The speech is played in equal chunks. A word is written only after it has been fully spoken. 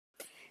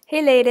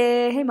Hey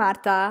Leire, hey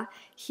Marta.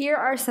 Here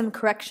are some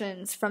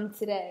corrections from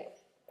today.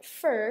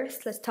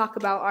 First, let's talk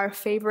about our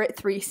favorite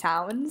three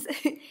sounds,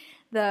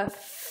 the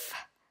f,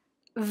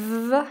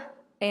 v,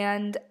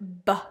 and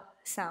b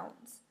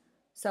sounds.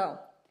 So,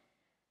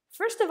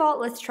 first of all,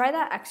 let's try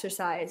that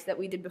exercise that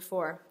we did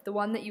before, the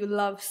one that you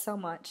love so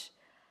much.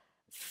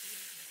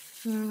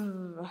 F,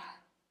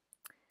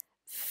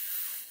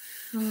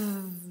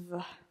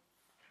 f.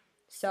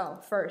 So,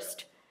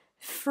 first,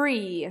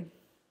 free.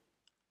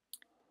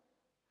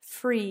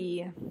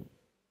 Free,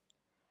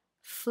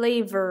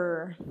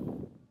 flavor,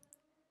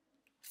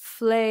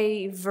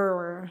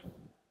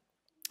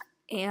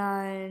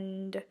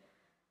 and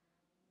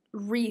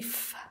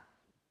reef.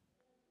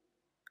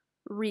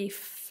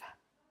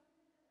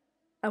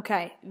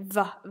 Okay,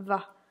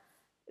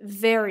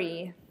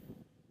 very,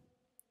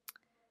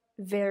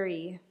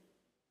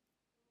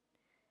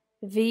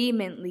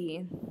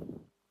 vehemently,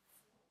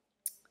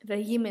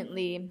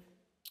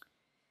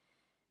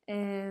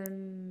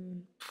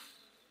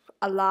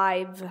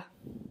 alive.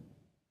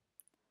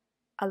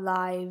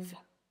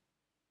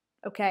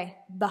 Okay,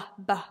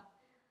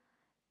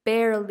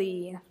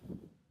 barely,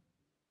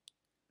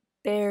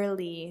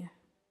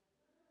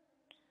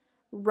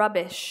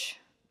 rubbish,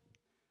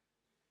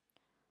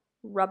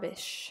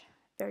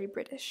 very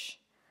British,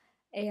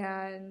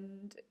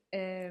 and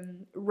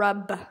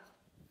rub.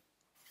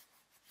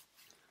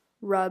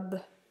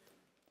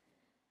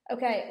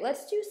 Okay,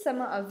 let's do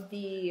some of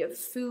the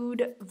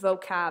food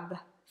vocab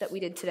that we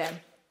did today.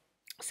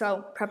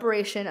 So,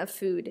 preparation of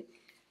food.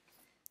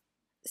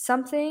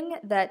 Something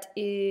that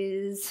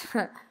is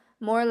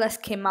more or less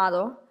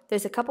quemado.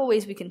 There's a couple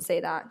ways we can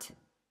say that.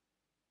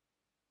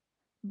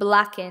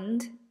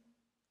 Blackened,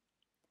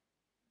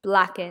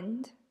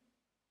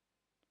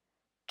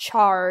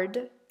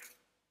 charred.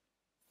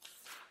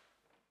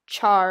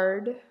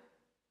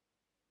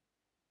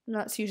 And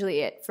that's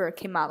usually it for a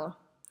quemado.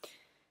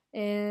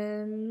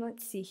 And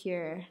let's see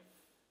here.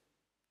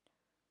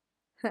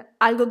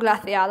 Algo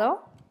glaseado.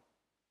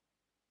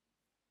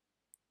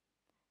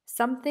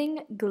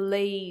 Something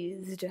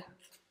glazed.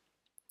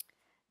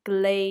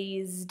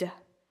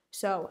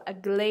 So, a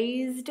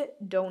glazed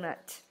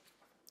donut.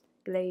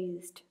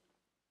 He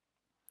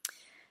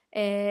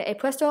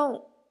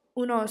puesto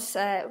unas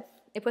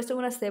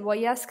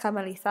cebollas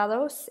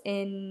caramelizados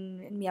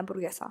en mi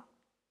hamburguesa.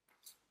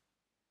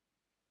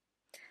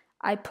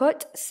 I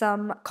put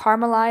some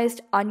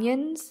caramelized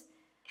onions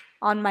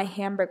on my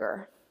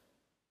hamburger.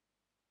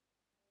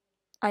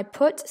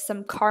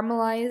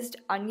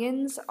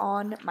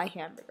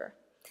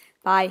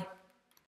 Bye.